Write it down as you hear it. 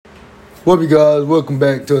What up, you guys? Welcome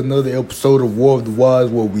back to another episode of War of the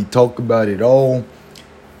Wise, where we talk about it all.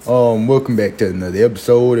 Welcome back to another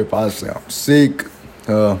episode. If I sound sick,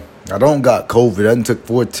 I don't got COVID. I done took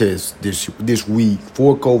 4 tests this week,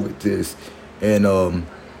 4 COVID tests, and I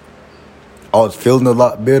was feeling a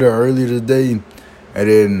lot better earlier today. And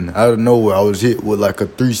then out of nowhere, I was hit with like a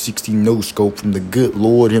 360 no scope from the good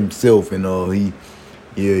Lord himself, and he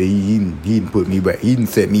didn't put me back. He didn't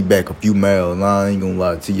set me back a few miles. And I ain't gonna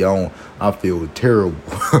lie to you, I feel terrible.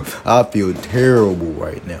 I feel terrible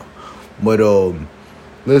right now. But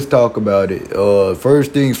let's talk about it.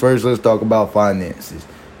 First things first, let's talk about finances.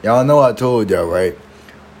 Y'all know I told y'all, right?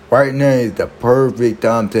 Right now is the perfect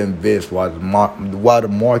time to invest while the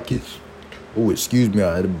markets. Oh, excuse me,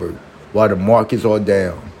 I had a burp. While the markets are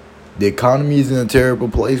down. The economy is in a terrible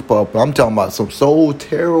place, Papa. I'm talking about some so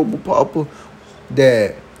terrible, Papa,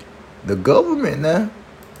 that the government now,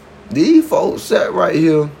 these folks sat right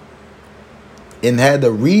here and had to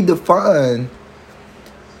redefine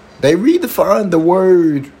the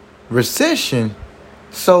word recession,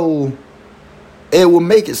 so it will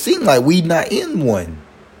make it seem like we not in one.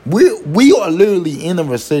 We are literally in a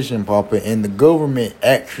recession, Papa, and the government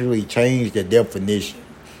actually changed the definition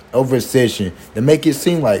of recession to make it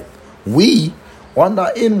seem like we are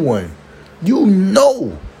not in one. You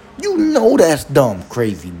know that's dumb,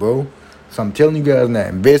 crazy, bro. So I'm telling you guys now,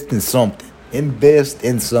 invest in something. Invest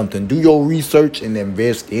in something. Do your research and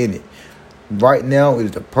invest in it. Right now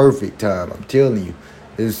is the perfect time. I'm telling you.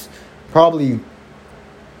 It's probably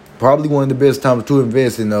one of the best times to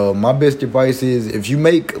invest. And my best advice is, if you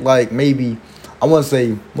make like maybe, I want to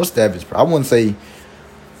say, what's the average price? I want to say,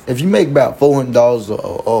 if you make about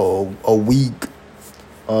 $400 a week,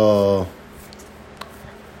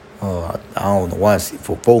 I don't know why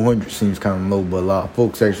for 400 seems kind of low, but a lot of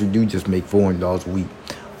folks actually do just make $400 a week.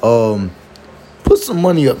 Put some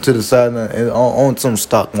money up to the side on some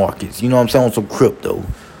stock markets. You know what I'm saying? On some crypto.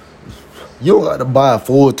 You don't got to buy a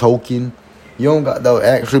full token. You don't got to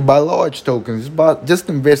actually buy large tokens. Just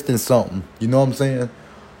invest in something. You know what I'm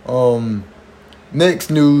saying? Next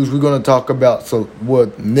news, we're gonna talk about. So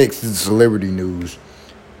what next is celebrity news.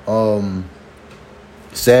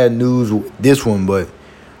 Sad news with this one, but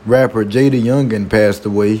rapper Jada Youngin passed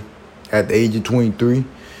away at the age of 23.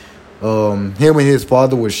 Him and his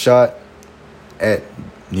father was shot at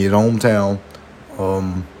his hometown.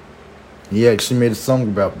 He actually made a song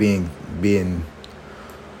about being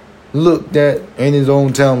looked at in his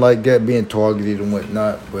own town like that, being targeted and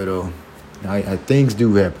whatnot. But things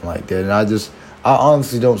do happen like that, and I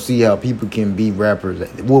honestly don't see how people can be rappers,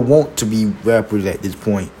 want to be rappers at this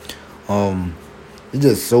point. There's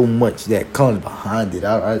just so much that comes behind it.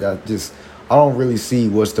 I don't really see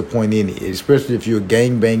what's the point in it, especially if you're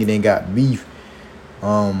gangbanging and got beef.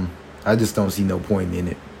 I just don't see no point in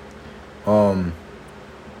it.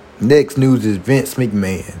 Next news is Vince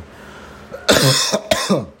McMahon.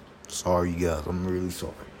 Sorry, you guys. I'm really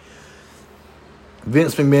sorry.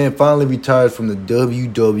 Vince McMahon finally retired from the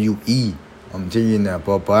WWE. I'm telling you now,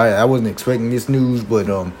 Papa. I wasn't expecting this news, but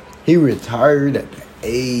he retired at the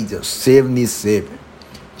age of 77.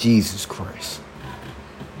 Jesus Christ.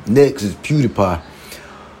 Next is PewDiePie.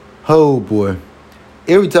 Oh boy.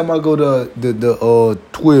 Every time I go to the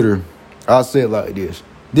Twitter, I say it like this.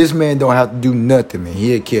 This man don't have to do nothing, man.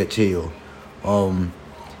 He'll catch hell.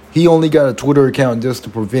 He only got a Twitter account just to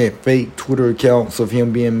prevent fake Twitter accounts of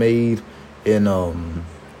him being made. And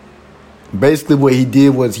basically what he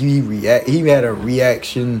did was he had a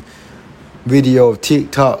reaction video of Tic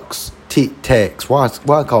Tacs.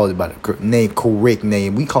 Why I call it by the correct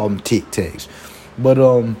name? We call them Tic Tacs. But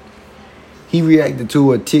he reacted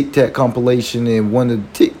to a Tic Tac compilation, and one of the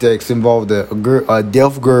Tic Tacs involved a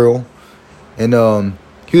deaf girl, and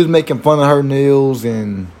he was making fun of her nails,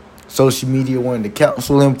 and social media wanted to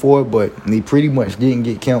counsel him for it, but he pretty much didn't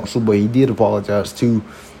get counseled, but he did apologize too.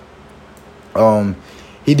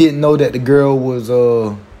 He didn't know that the girl was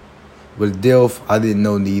deaf. I didn't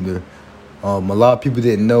know neither. A lot of people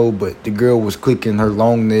didn't know, but the girl was clicking her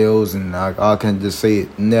long nails, and I can just say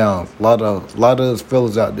it now. A lot of us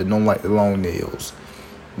fellas out there don't like the long nails,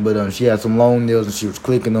 but she had some long nails and she was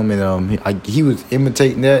clicking them, and he was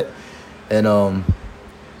imitating that, and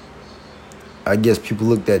I guess people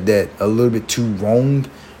looked at that a little bit too wrong,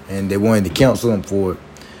 and they wanted to counsel him for it.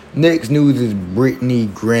 Next news is Brittany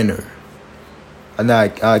Griner. And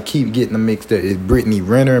I keep getting them mixed up. It's Brittany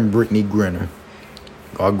Renner and Brittany Griner.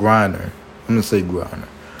 Or Griner. I'm going to say Griner.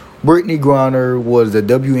 Brittany Griner was a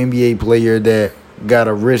WNBA player that got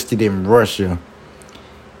arrested in Russia.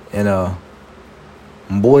 And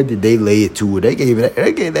boy, did they lay it to her. They gave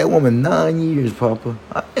that woman 9 years, Papa.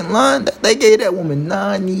 I ain't lying. They gave that woman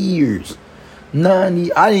 9 years. 9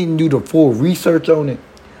 years. I didn't do the full research on it.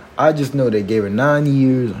 I just know they gave her 9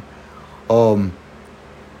 years.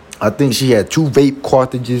 I think she had 2 vape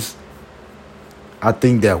cartridges. I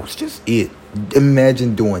think that was just it.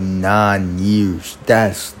 Imagine doing 9 years.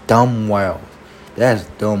 That's dumb wild. That's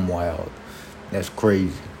dumb wild. That's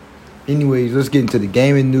crazy. Anyways, let's get into the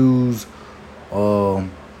gaming news.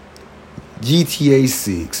 GTA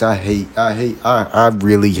 6. I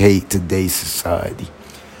really hate today's society.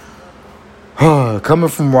 Coming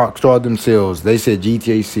from Rockstar themselves, they said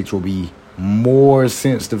GTA 6 will be more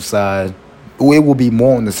sensitive side. It will be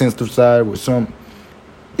more on the sensitive side with some.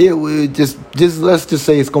 It would just let's just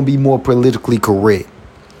say it's gonna be more politically correct.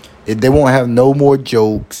 They won't have no more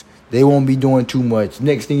jokes. They won't be doing too much.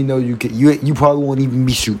 Next thing you know, you probably won't even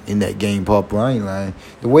be shooting in that game, Papa. I ain't lying.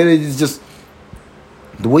 The way it's just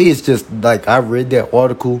like I read that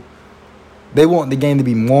article. They want the game to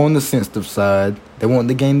be more on the sensitive side. They want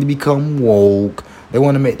the game to become woke. They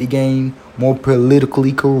want to make the game more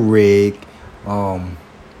politically correct.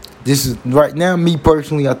 This is right now, me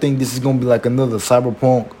personally, I think this is gonna be like another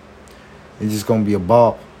Cyberpunk. It's just gonna be a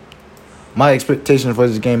bop. My expectation for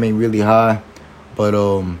this game ain't really high, but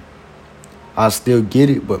I still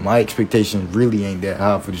get it. But my expectation really ain't that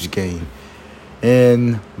high for this game.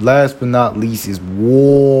 And last but not least is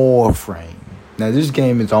Warframe. Now this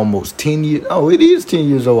game is almost 10 years. Oh, it is 10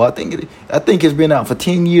 years old. I think it's been out for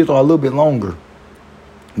 10 years or a little bit longer.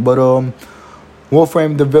 But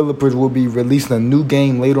Warframe developers will be releasing a new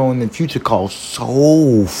game later on in the future called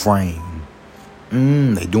Soulframe.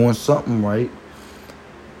 They doing something right.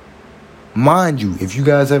 Mind you, if you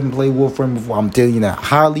guys haven't played Warframe before, I'm telling you now,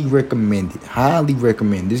 highly recommend it. Highly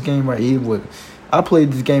recommend this game right here. I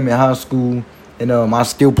played this game in high school, and I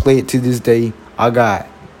still play it to this day. I got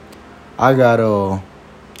a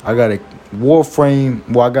Warframe.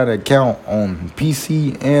 Well, I got an account on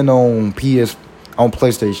PC and on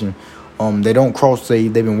PlayStation. They don't cross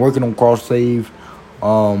save. They've been working on cross save.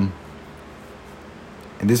 And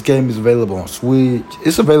this game is available on Switch.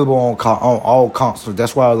 It's available on all consoles.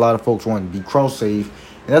 That's why a lot of folks want to be cross save.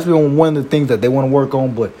 And that's been one of the things that they want to work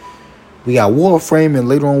on. But we got Warframe, and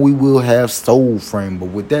later on we will have Soulframe. But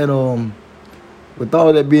with that, with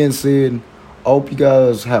all that being said, I hope you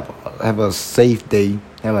guys have a safe day,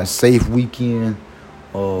 have a safe weekend.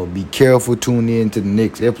 Be careful. Tune in to the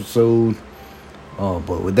next episode.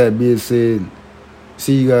 But with that being said,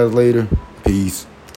 see you guys later. Peace.